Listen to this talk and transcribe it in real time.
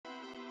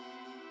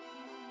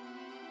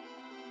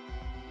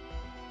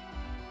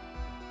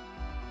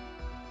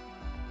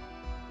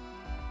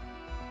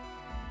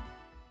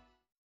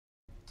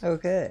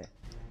Okay.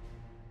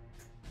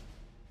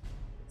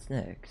 What's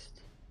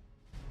next?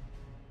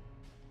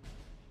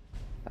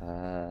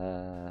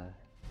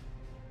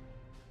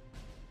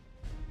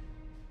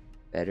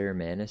 Better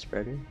mana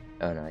spreader?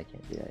 Oh no, I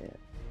can't do that yet.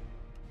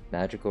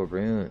 Magical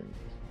runes.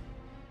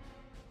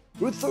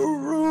 With the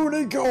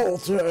runic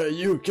altar,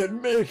 you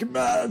can make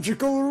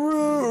magical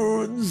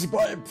runes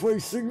by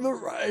placing the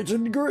right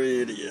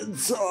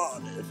ingredients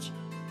on it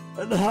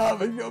and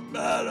having a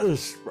mana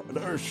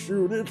spreader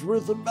shoot it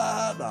with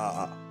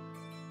mana.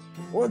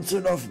 Once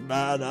enough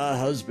mana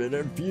has been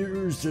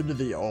infused into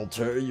the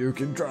altar, you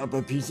can drop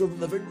a piece of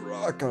living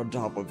rock on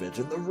top of it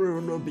and the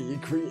rune will be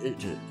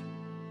created.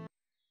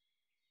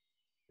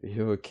 Are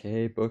you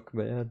okay,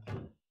 Bookman?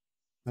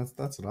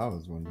 That's what I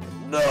was wondering.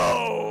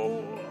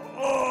 No!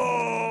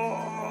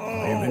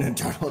 I am an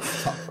internal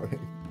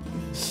suffering.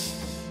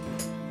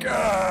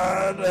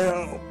 God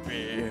help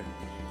me.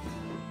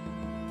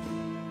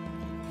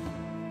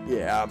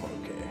 Yeah, I'm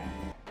okay.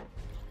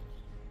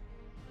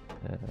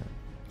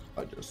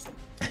 I just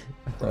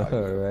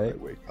Alright. I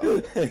wake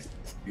up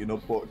in a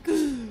book.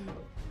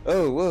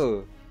 Oh,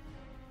 whoa!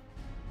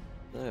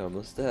 I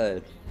almost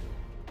died.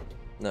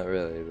 Not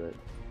really, but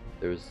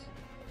there was...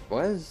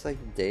 Why is like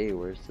day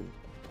worse than...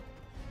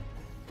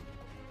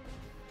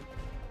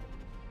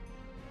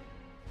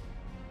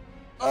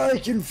 I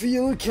can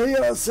feel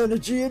chaos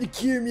energy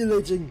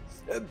accumulating.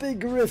 A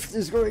big rift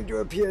is going to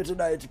appear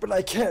tonight, but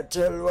I can't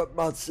tell what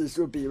monsters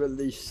will be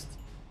released.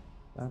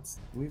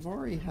 We've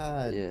already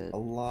had a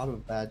lot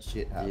of bad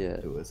shit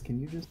happen to us. Can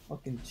you just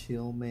fucking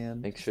chill,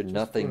 man? Thanks for Just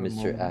nothing, for a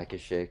Mr. moment.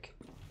 Akashik.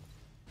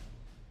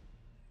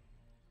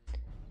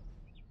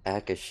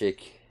 Akashik,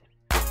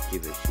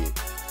 give a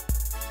shit.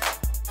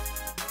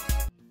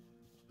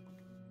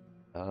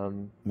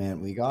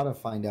 Man, we gotta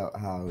find out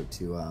how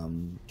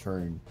to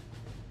turn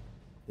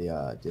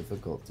the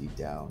difficulty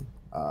down.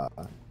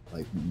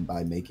 Like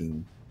by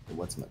making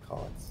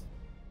whatchamacallits.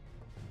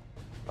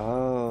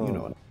 Oh, You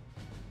know what?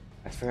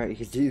 I forgot you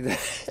could do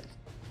that.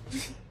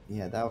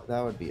 Yeah, that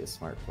would be a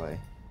smart play.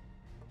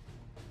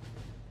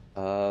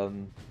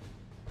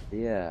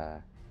 Yeah.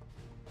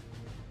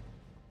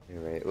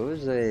 You're right. What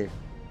was I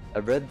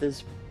read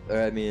this,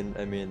 or I mean,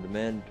 the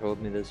man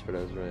told me this, but I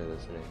was really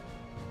listening.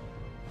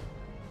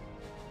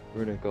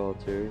 Runic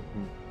altar.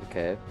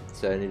 Okay,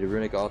 so I need a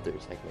runic altar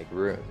so I can make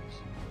runes.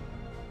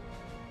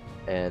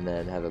 And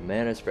then have a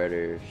mana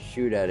spreader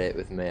shoot at it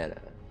with mana.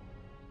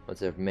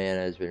 Once enough mana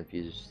has been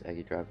infused, I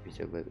can drop a piece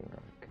of living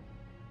rock.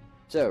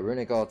 So,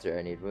 runic altar,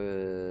 I need...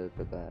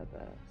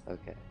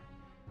 Okay.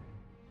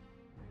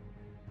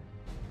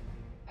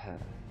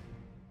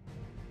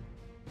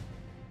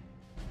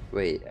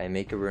 Wait, I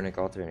make a runic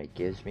altar and it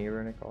gives me a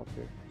runic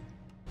altar?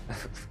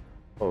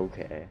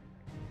 Okay.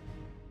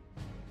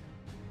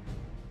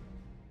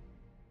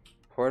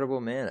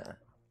 Portable mana.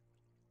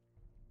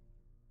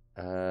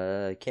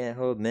 Can't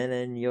hold mana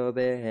in your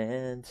bare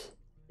hands.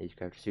 Need to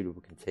craft a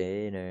suitable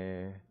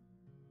container.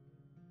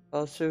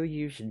 Also,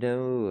 you should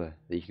know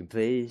that you can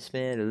place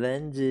mana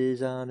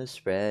lenses on a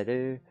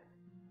spreader.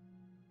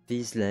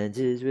 These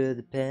lenses will,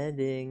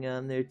 depending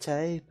on their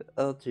type,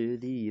 alter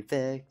the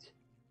effect.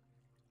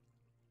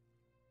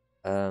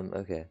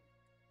 Okay.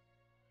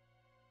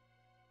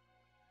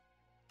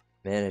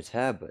 Mana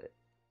tablet.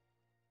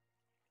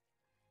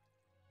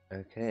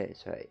 Okay,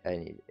 so I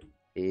need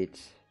 8.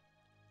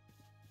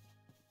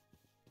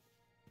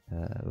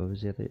 What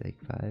was the other, like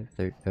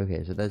 5?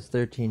 Okay, so that's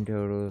 13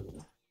 total.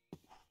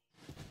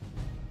 I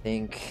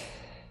think,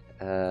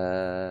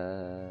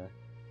 and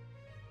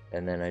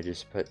then I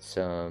just put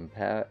some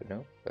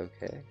no,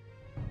 okay.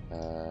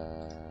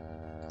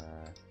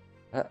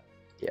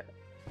 Yeah.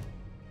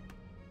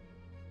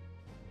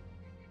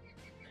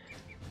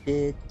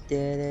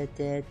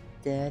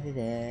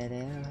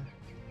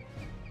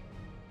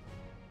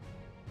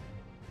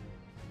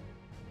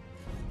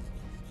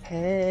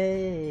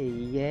 Hey,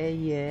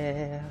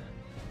 yeah.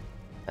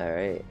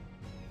 Alright.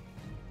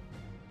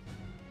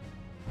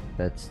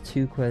 That's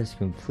 2 quests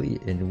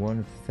complete in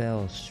one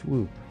fell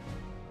swoop.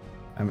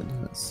 I haven't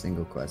done a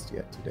single quest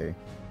yet today.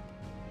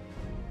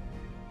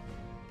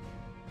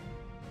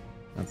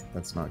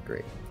 That's not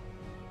great.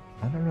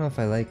 I don't know if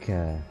I like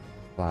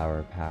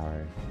flower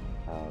power.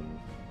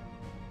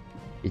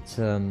 It's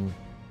kind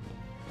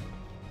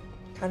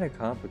of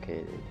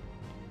complicated.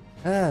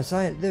 Ah,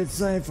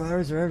 cyan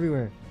flowers are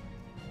everywhere.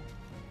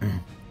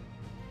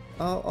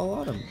 A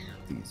lot of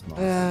these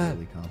mods are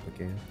really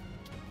complicated.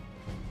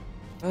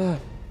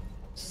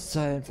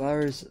 Cyan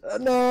flowers.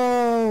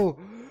 No!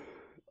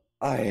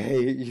 I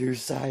hate you,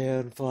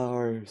 cyan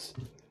flowers.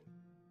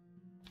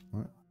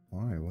 What?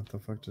 Why? What the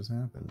fuck just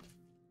happened?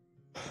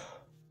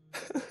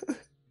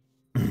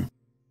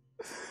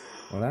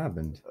 What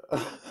happened?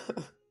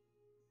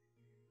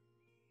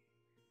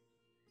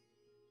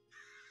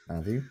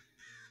 Matthew?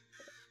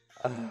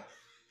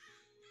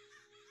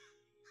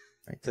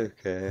 It's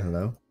okay.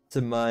 Hello? It's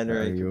a minor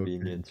Are you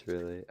inconvenience,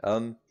 really.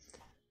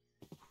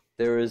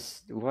 There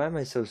was... Why am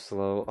I so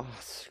slow? Oh,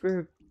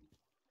 screw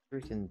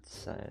freaking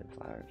cyan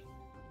flowers.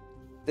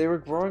 They were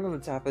growing on the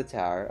top of the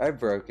tower. I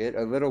broke it.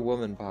 A little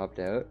woman popped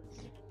out.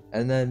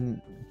 And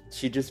then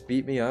she just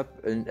beat me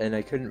up, and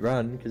I couldn't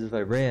run, because if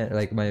I ran,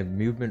 like, my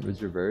movement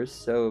was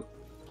reversed, so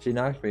she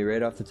knocked me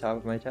right off the top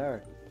of my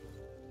tower.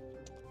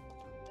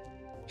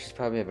 She's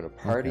probably having a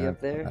party up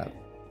there.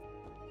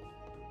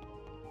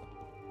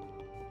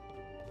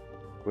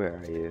 Where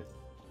are you?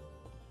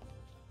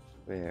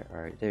 Where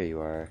are you? There you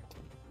are.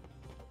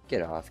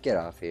 Get off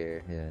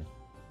here. Yeah.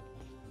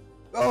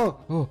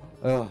 Oh,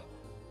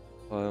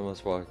 I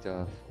almost walked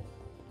off.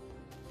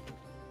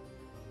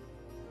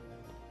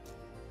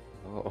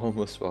 Oh,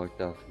 almost walked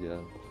off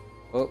again.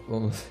 Oh,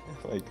 almost.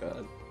 Oh my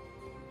god.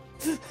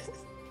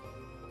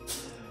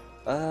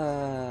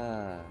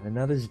 And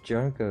now there's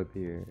junk up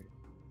here.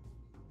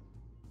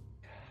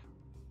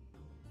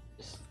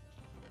 Just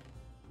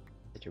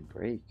such a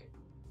break.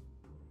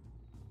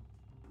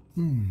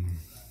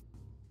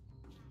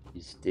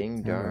 These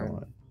ding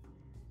darn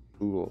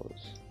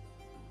fools.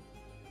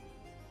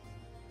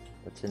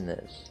 What's in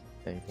this?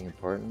 Anything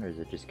important, or is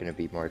it just gonna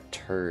be more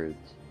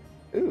turds?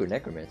 Ooh,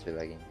 necromancer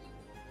leggings.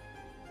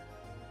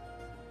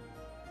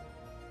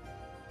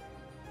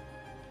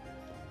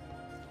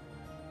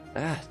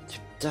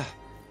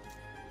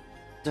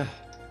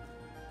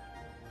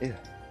 Ew.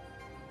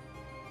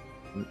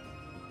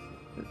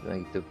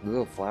 Like the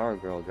little flower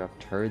girl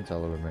dropped turds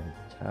all over my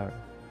tower.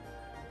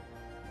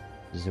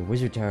 This is a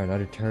wizard tower,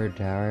 not a turd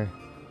tower.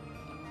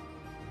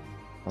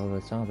 Oh,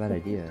 that's not a bad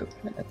idea.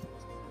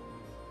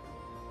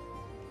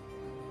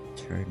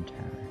 Turd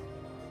tower.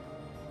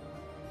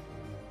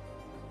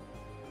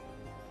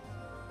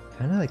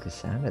 Kinda like the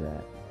sound of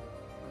that.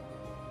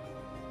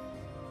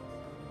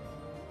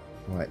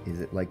 What, is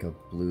it like a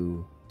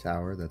blue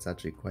tower that's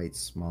actually quite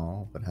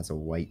small but has a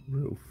white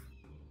roof?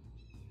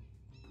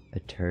 A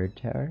turd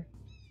tower?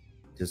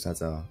 Just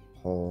has a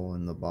hole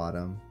in the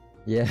bottom.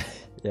 Yeah,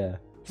 yeah.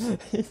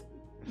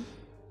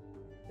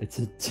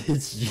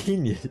 It's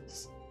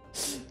genius.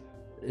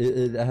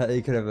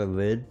 It could have a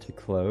lid to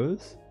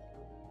close.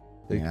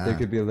 There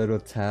could be a little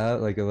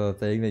tab, like a little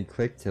thing they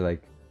click to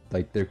like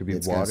there could be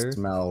it's water. Gonna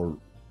smell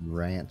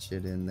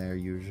rancid in there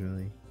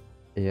usually.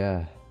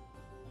 Yeah.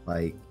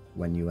 Like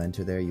when you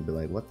enter there, you'd be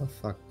like, "What the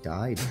fuck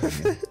died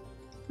from it?"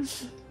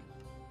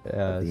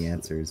 Yeah. But the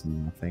answer is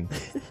nothing.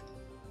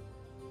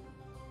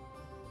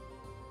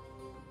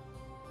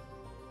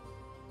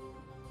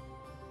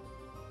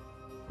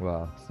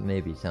 Well,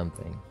 maybe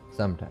something.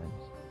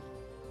 Sometimes.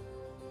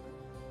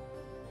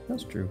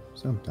 That's true.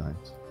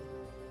 Sometimes.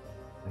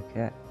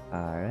 Okay.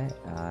 Alright.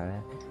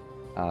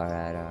 Oh,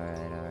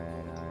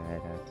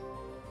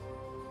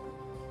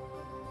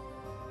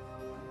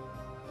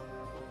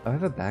 I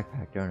have a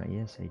backpack, don't I?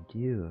 Yes, I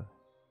do.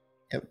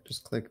 Yep,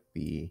 just click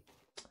B.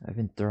 I've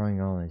been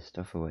throwing all my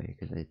stuff away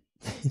because I...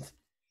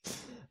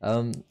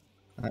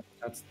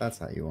 That's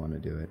how you want to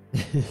do it.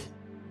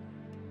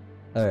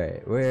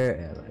 Alright, where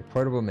am I?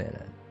 Portable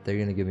mana. They're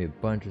gonna give me a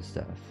bunch of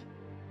stuff.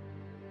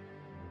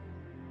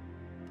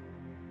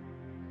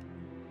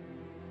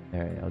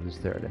 Alright, I'll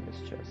just throw it in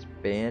this chest.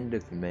 Band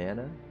of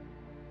mana?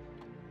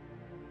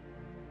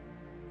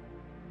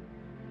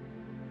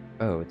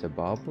 Oh, it's a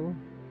bauble?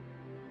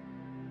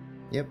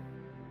 Yep.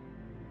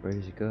 Where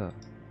does it go?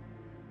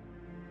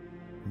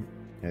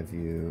 Have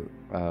you...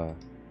 Oh,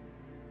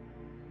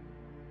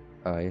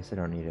 I guess I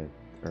don't need a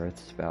earth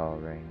spell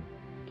ring.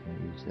 Can't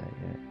use that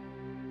yet.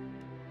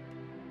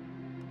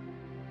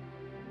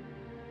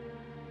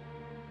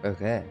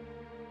 Okay.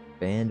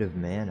 Band of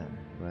mana.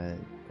 What?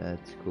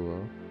 That's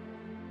cool.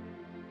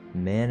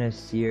 Mana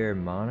Seer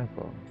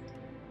Monocle.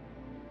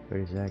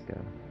 Where does that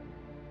go?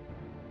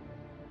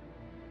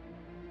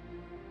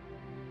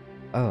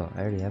 Oh,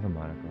 I already have a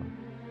monocle.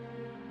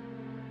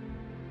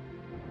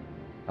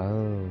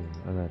 Oh,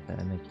 I got that.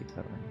 I might keep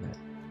that one.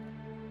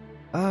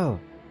 But... Oh!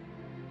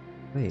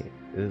 Wait,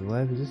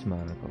 why was this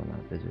monocle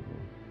not visible?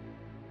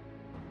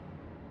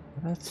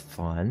 Well, that's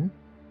fun.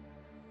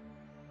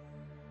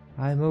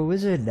 I'm a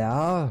wizard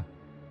now.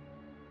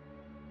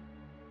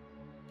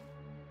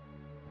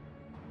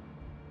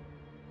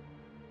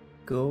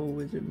 Go,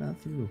 Wizard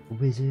Matthew.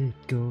 Wizard,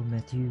 go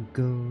Matthew,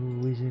 go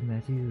Wizard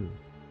Matthew.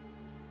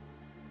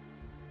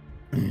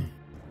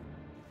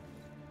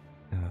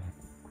 Oh,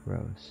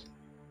 gross.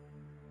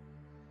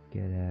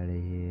 Get out of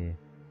here.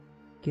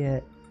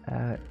 Get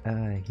out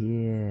of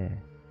here.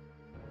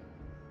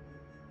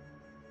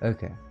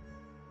 Okay.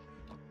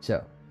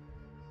 So,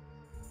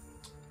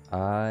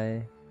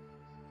 I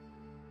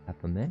have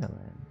a mana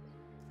land.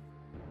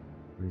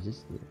 What does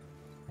this do?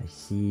 I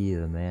see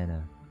the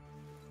mana.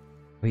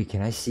 Wait,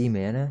 can I see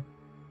mana?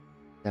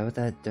 Is that what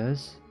that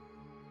does?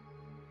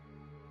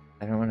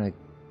 I don't want to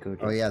go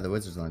to... Oh yeah, the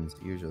Wizard's Lens,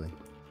 usually.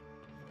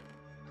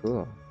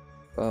 Cool.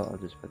 Well, I'll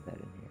just put that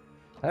in here.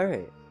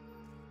 Alright.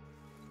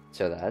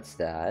 So that's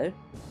that.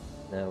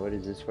 Now what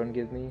does this one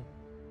give me?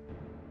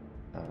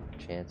 Oh,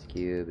 chance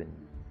cube and...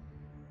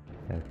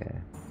 Okay.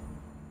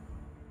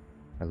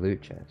 A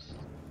loot chest.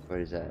 What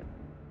is that?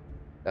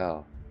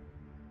 Oh.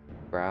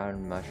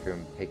 Brown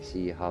mushroom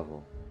pixie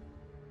hovel.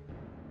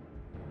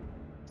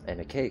 And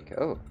a cake.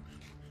 Oh.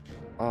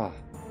 Oh.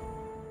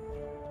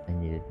 I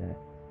needed that.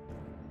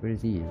 What are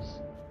these?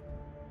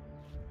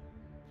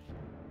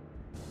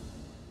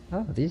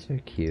 Oh, these are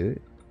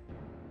cute.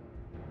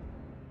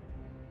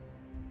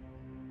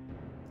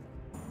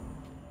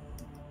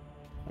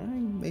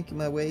 I'm making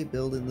my way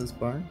building this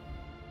barn.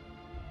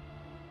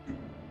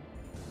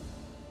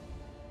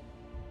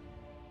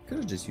 Could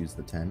have just used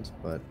the tent,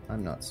 but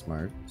I'm not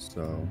smart,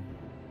 so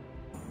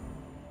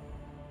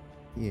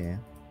yeah.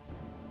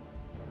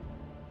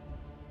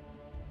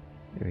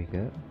 There we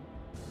go.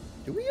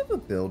 Do we have a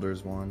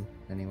builder's one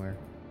anywhere?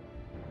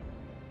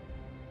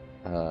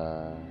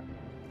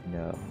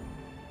 No.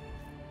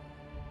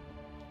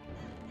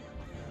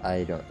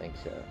 I don't think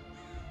so.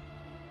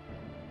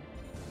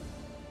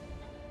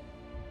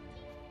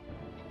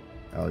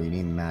 Oh, you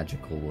need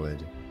magical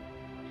wood.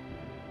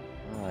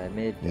 Oh,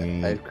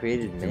 I've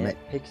created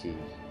pixies.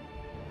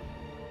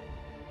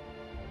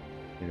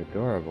 They're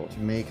adorable. To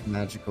make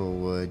magical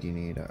wood, you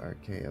need a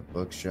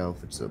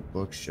bookshelf. It's a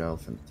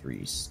bookshelf and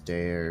 3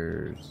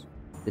 stairs.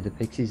 Did the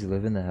pixies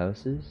live in the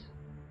houses?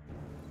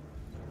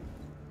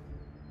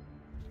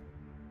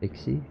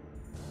 Pixie?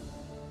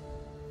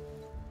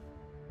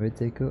 Where'd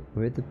they go?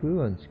 Where'd the blue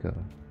ones go?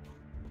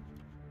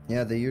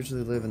 Yeah, they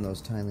usually live in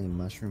those tiny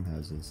mushroom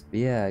houses.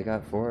 Yeah, I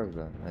got 4 of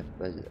them.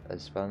 I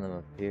spawned them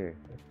up here.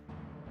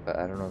 But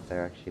I don't know if they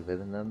actually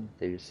live in them.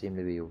 They just seem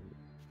to be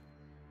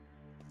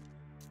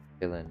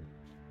chilling.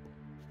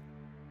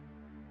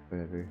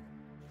 Whatever.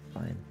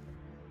 Fine.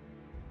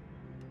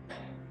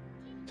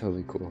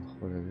 Totally cool.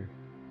 Whatever.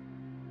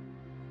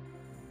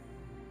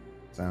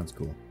 Sounds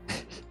cool.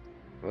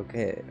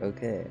 Okay.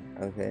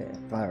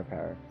 Flower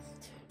power.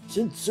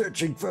 Since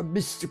searching for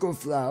mystical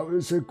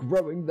flowers or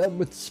growing them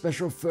with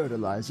special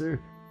fertilizer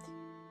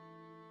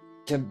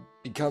can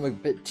become a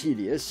bit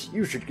tedious,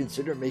 you should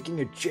consider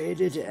making a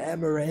jaded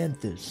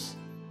amaranthus.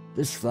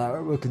 This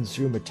flower will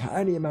consume a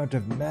tiny amount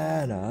of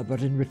mana,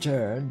 but in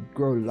return,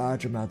 grow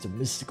large amounts of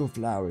mystical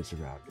flowers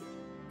around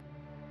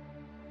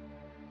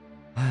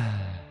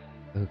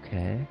it.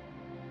 Okay.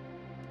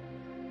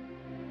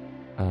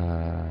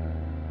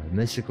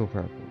 Mystical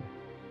purple.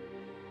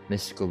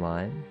 Mystical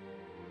lime.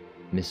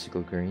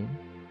 Mystical green.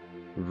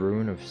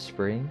 Rune of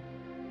spring.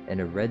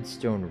 And a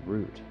redstone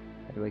root.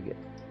 How do I get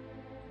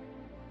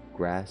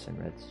grass and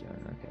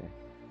redstone? Okay.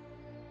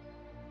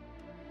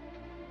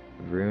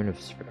 Rune of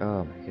spring.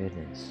 Oh my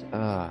goodness.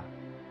 Ah.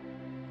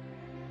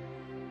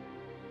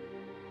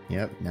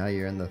 Yep, now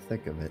you're in the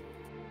thick of it.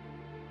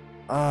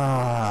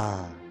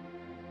 Ah.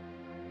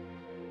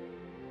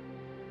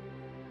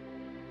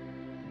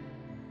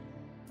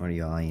 What are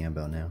you eyeing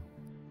about now?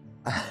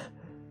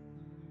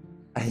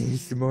 I need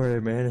some more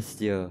mana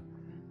steel.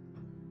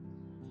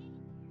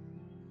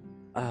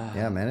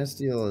 Yeah, mana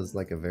steel is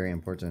like a very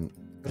important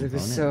But it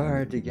was so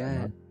hard to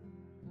get.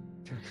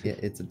 Yeah,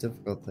 it's a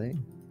difficult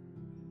thing.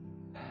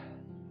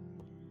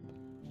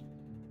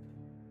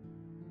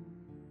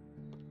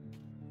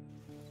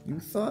 You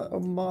thought a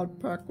mod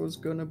pack was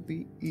gonna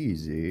be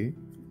easy?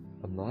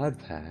 A mod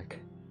pack?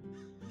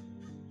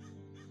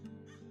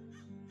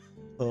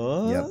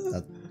 Yep,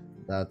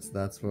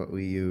 that's what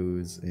we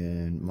use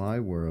in my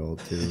world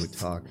to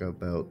talk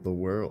about the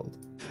world.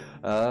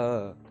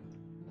 Oh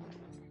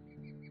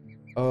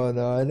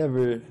no, I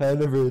never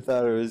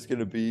thought it was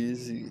gonna be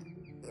easy.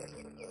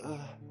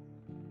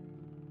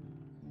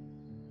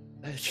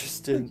 I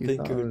just didn't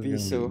think it would be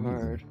so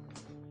hard.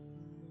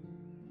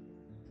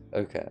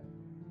 Okay.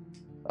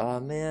 Oh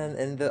man,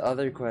 and the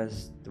other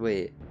quest.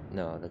 Wait,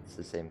 no, that's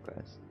the same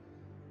quest.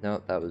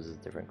 No, that was a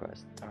different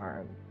quest.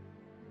 Darn.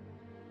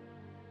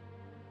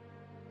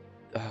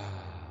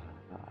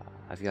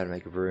 I've got to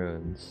make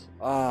runes.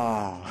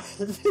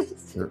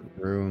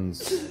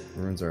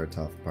 Runes are a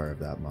tough part of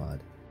that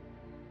mod.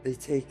 They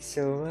take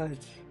so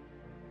much.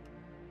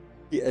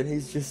 Yeah, and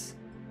he's just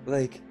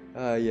like,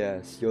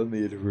 yes, you'll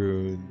need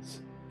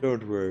runes.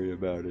 Don't worry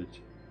about it.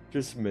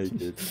 Just make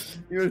it.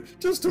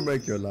 Just to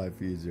make your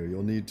life easier,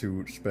 you'll need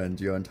to spend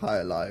your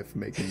entire life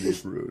making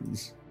these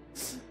runes.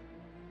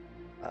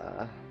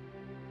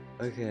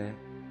 Okay.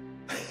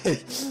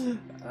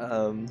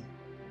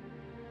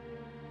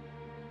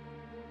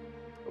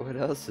 What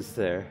else is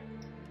there?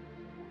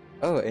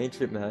 Oh,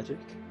 ancient magic?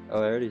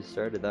 Oh, I already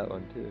started that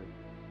one too.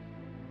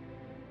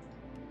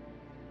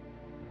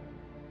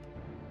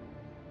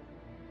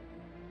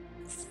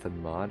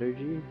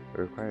 Thaumaturgy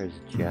requires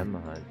gem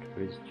hunt.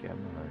 Where's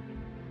gem hunt?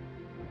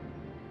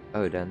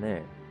 Oh, down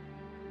there.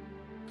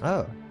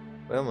 Oh,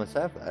 we almost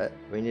have that.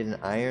 We need an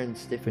iron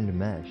stiffened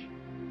mesh.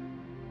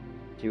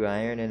 2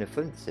 iron and a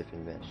flint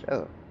stiffened mesh.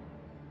 Oh,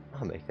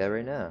 I'll make that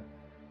right now.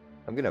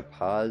 I'm gonna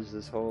pause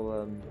this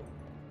whole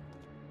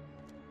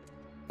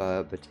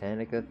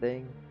Botanica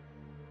thing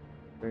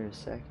for a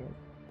second.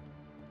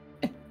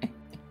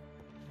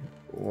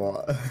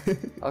 What?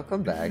 I'll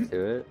come back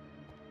to it.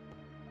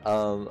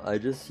 I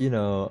just,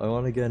 I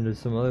want to get into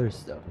some other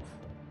stuff.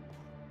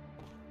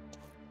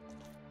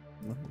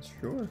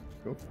 Sure,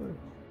 go for it.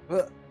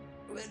 What?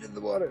 Land in the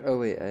water. Oh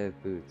wait, I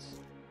have boots.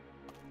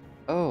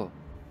 Oh,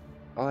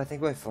 I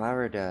think my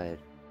flower died.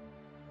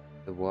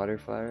 The water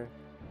flower.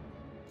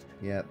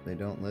 Yep, they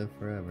don't live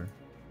forever.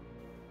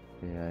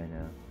 Yeah, I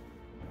know.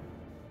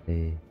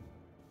 They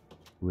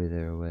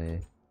wither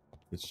away.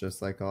 It's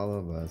just like all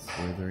of us,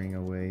 withering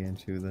away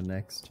into the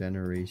next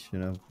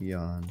generation of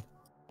beyond.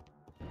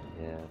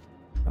 Yeah.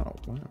 Oh,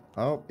 wow.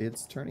 Oh,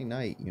 it's turning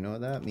night. You know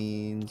what that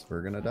means.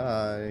 We're gonna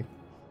die.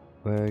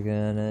 We're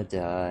gonna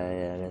die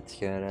and it's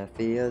gonna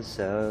feel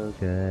so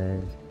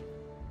good.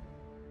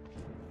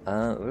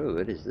 Ooh,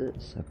 what is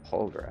this? A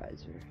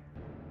pulverizer.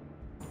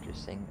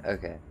 Interesting.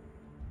 Okay.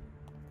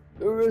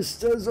 The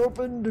wrist is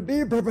open to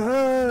be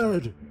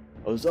prepared!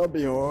 A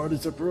zombie horde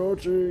is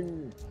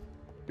approaching!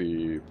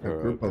 Be A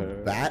prepared. group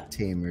of bat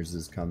tamers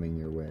is coming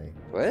your way.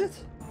 What?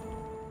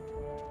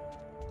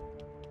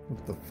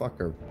 What the fuck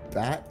are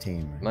bat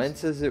tamers? Mine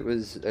says it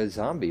was a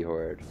zombie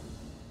horde.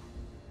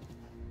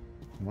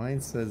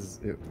 Mine says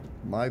it.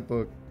 My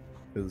book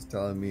is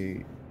telling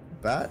me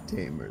bat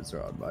tamers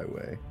are on my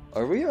way.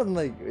 Are we on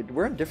like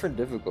we're on different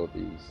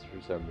difficulties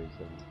for some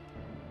reason?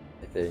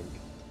 I think.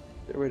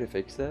 Is there a way to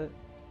fix that?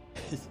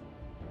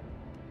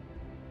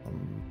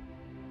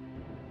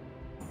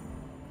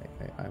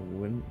 I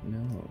wouldn't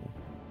know.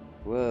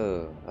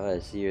 Whoa! Oh, I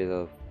see your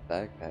little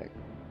backpack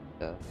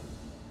stuff.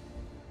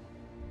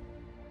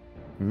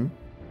 Hmm?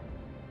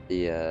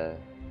 The I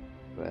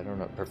don't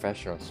know,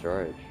 professional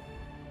storage.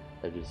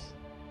 I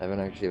haven't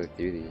actually looked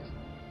through these.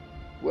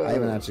 Whoa! I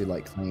haven't actually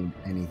like claimed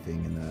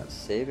anything in that.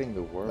 Saving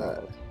the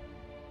world.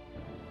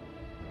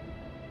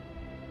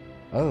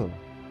 Oh.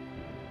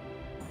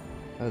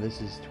 Oh,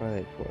 this is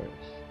Twilight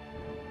Forest.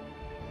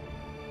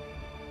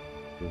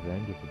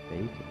 Revenge of the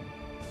Bacon.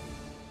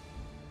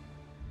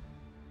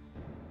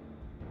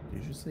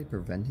 Did you say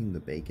preventing the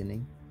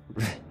baconing?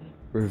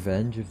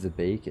 Revenge of the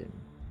Bacon.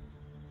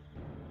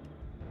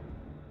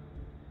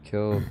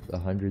 Kill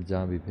 100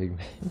 zombie pigmen.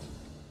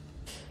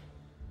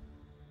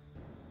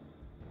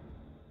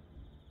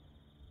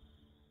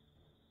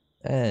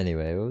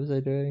 Anyway, what was I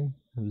doing?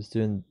 I was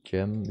doing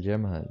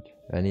gem hunt.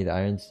 I need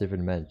iron, stiff,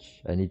 and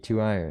mensch. I need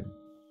 2 iron.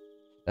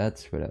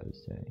 That's what I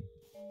was doing.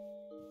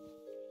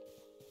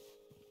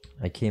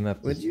 I came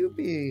up. Would you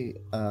be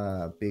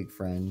a big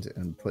friend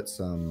and put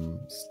some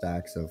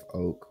stacks of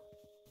oak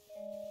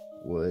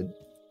wood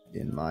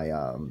in my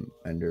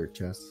ender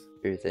chest?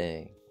 Your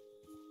thing.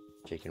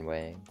 Chicken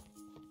wing.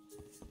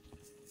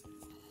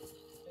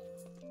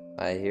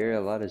 I hear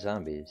a lot of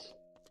zombies.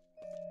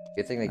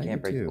 Good thing they I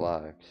can't do break too.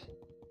 blocks.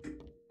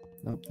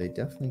 Nope, they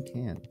definitely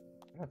can.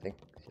 I don't think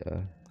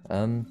so.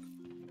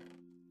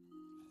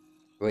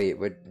 Wait,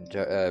 what?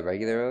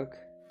 Regular oak?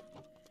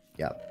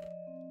 Yep.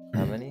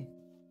 How many?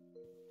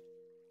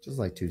 Just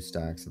like 2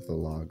 stacks of the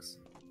logs.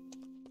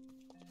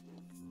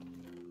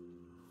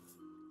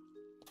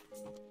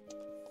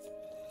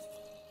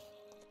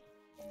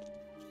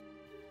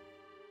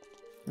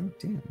 Oh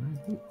damn, my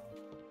loot.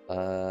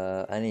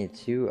 I need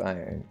 2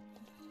 iron.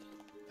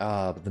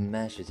 Ah, but the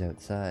mesh is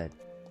outside.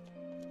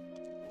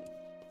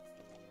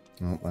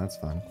 Oh, that's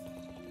fun.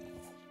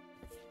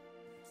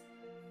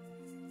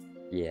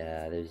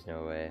 Yeah, there's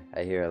no way.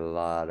 I hear a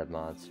lot of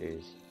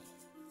monsters.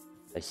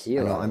 I see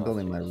a I know, lot of I'm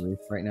building my monsters. roof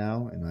right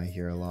now, and I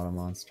hear a lot of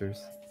monsters.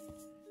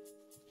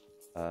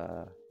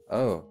 Oh.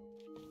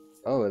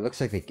 Oh, it looks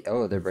like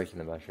they're breaking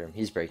the mushroom.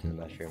 He's breaking the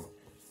mushroom.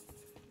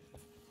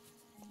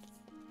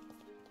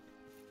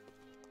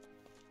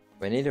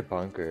 We need a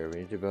bunker.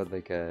 We need to build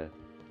like a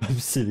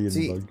obsidian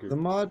See, bunker. the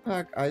mod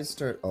pack I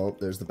start. Oh,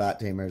 there's the bat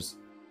tamers.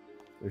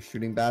 They're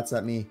shooting bats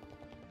at me.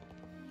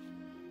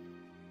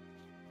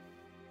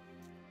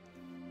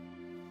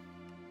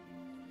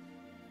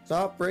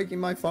 Stop breaking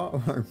my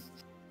farm,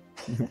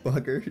 you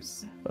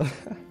buggers.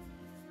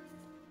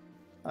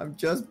 I'm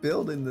just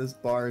building this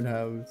barn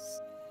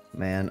house.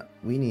 Man,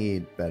 we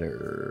need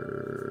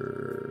better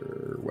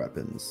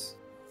weapons.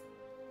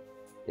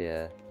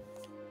 Yeah.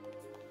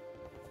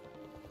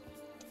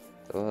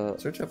 Well,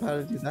 Search up how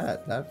to do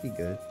that. That'd be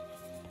good.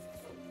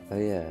 oh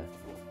yeah.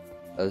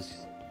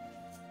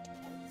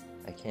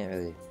 I can't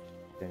really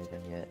do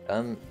anything yet.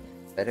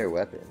 Better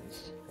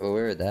weapons. Well,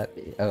 where would that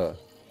be? Oh.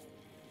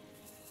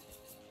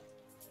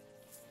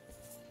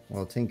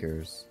 Well,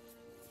 Tinkers.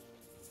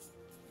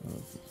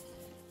 Oh,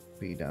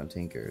 be down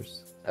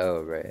Tinkers.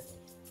 Oh, right.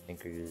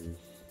 Tinkers.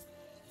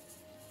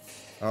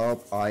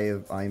 Oh,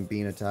 I'm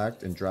being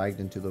attacked and dragged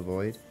into the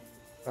void.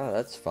 Oh,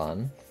 that's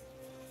fun.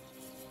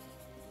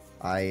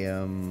 I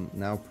am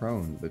now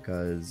prone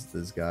because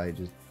this guy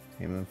just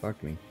came and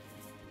fucked me.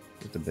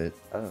 Just a bit.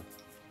 Oh.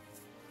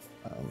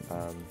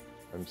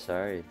 I'm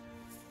sorry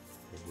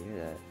to hear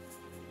that.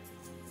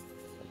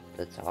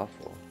 That's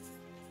awful.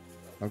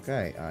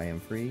 Okay, I am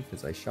free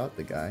because I shot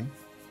the guy.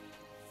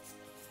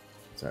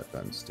 Except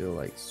I'm still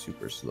like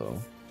super slow.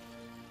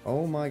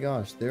 Oh my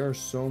gosh, there are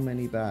so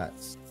many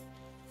bats.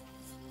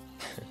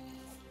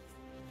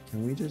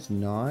 Can we just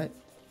not?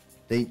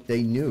 They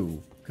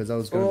knew because I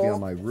was going to be on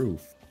my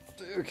roof.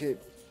 Okay.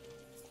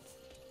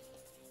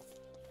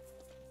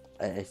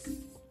 I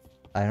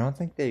don't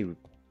think they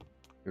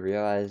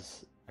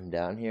realize I'm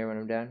down here when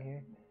I'm down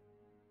here.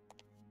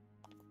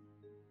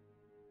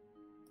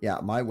 Yeah,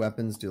 my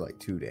weapons do like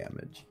 2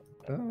 damage.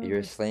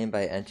 You're slain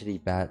by entity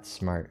bat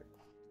smart.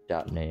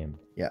 Dot name.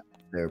 Yeah,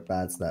 they're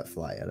bats that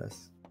fly at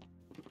us.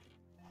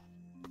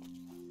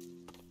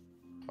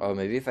 Oh,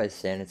 maybe if I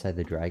stand inside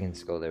the dragon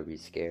skull, they'll be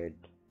scared.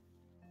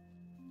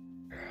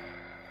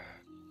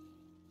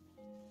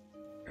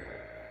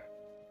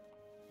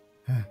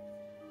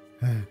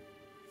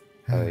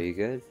 Oh, are you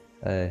good?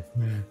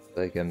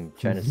 Like I'm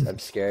trying to, I'm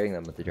scaring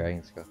them with the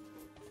dragon skull.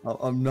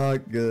 I'm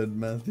not good,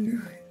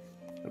 Matthew.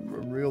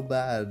 I'm real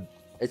bad.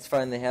 It's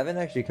fine, they haven't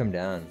actually come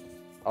down.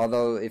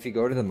 Although, if you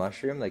go to the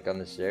mushroom, like on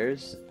the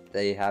stairs,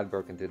 they have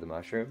broken through the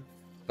mushroom,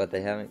 but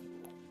they haven't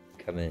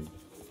come in.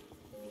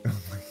 Oh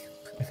my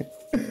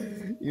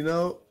god. You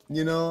know.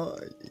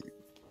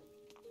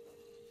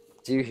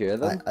 Do you hear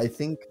them? I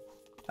think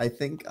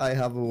I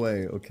have a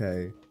way,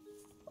 okay,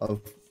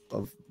 of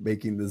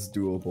making this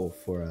doable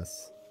for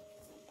us.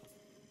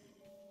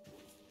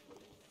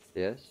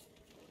 Yes?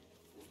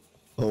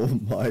 Oh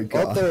my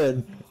god. Oh, they're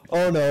in.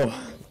 Oh no.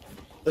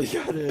 They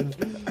got in.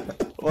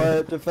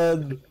 What?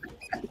 Defend.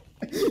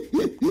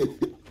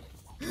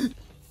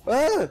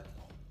 Ah!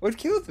 What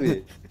killed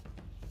me?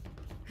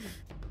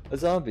 A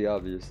zombie,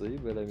 obviously,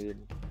 but I mean...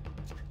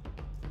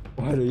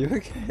 What, are you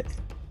okay?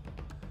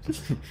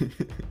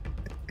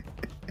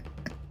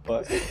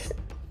 What?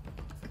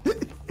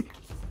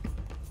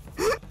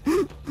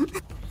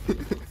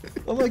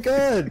 Oh my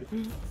god!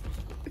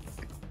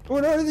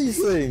 What are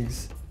these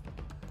things?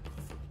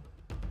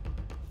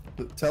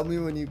 Tell me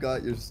when you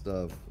got your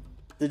stuff.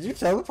 Did you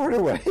teleport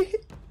away?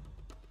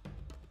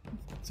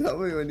 Tell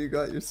me when you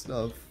got your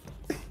stuff.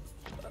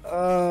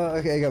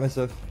 Okay, I got my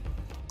stuff.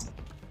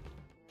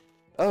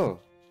 Oh.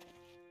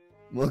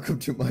 Welcome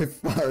to my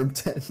farm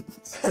tent.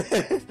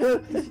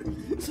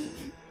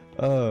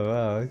 Oh,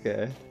 wow,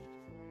 okay.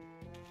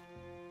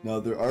 No,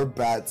 there are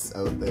bats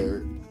out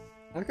there.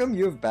 How come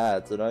you have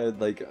bats and I had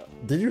like...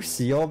 Did you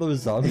see all those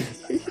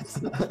zombies?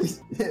 I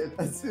did.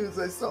 As soon as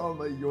I saw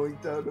him, I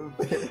yoinked out of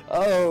bed.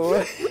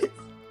 Oh,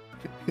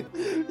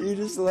 you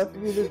just left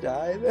me to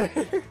die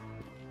there?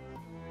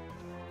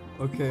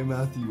 Okay,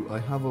 Matthew, I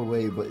have a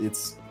way, but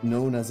it's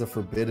known as a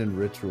forbidden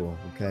ritual,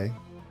 okay?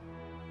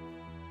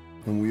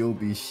 And we'll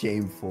be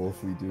shameful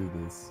if we do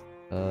this.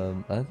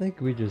 I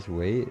think we just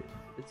wait.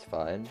 It's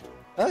fine.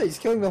 Ah, he's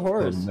killing the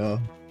horse! Oh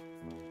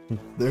no.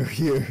 They're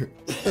here.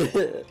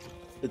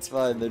 It's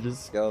fine, they're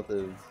just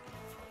skeletons.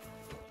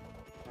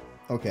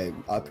 Okay,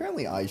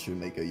 apparently I should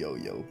make a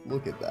yo-yo.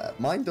 Look at that.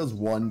 Mine does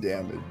 1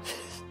 damage.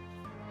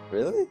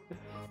 Really?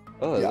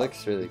 Oh, it Yeah.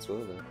 looks really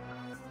cool though.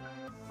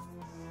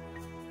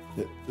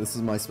 This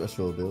is my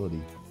special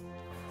ability.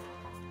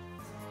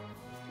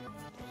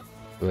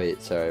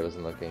 Wait, sorry, I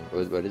wasn't looking.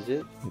 What is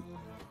it?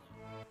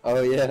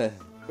 Oh yeah,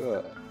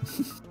 cool.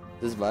 This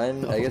is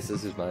mine? I guess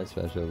this is my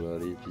special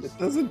ability. It Just,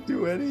 doesn't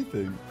do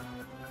anything.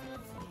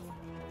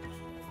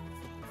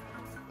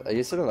 I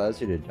guess it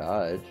allows you to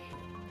dodge.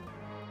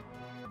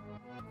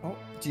 Oh,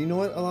 do you know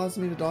what allows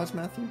me to dodge,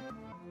 Matthew?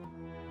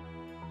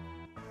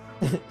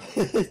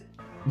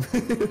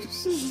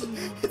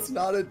 It's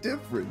not a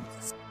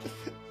difference.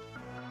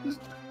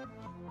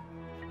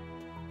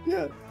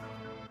 Yeah.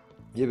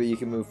 Yeah, but you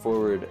can move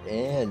forward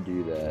and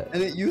do that.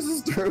 And it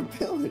uses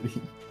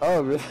durability.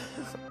 Oh, really?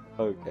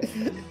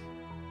 Okay.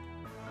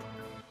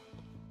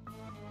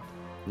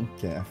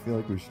 Okay, I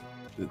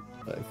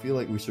feel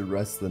like we should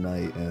rest the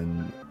night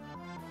and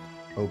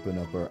open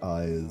up our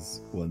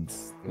eyes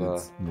once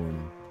it's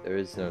morning. There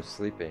is no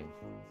sleeping.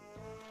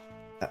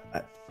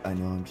 I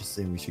know, I'm just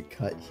saying we should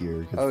cut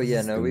here. 'cause Oh this yeah,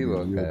 is no, gonna we be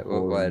will real cut.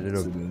 Well, boring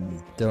it'll,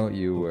 incident. don't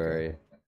you worry.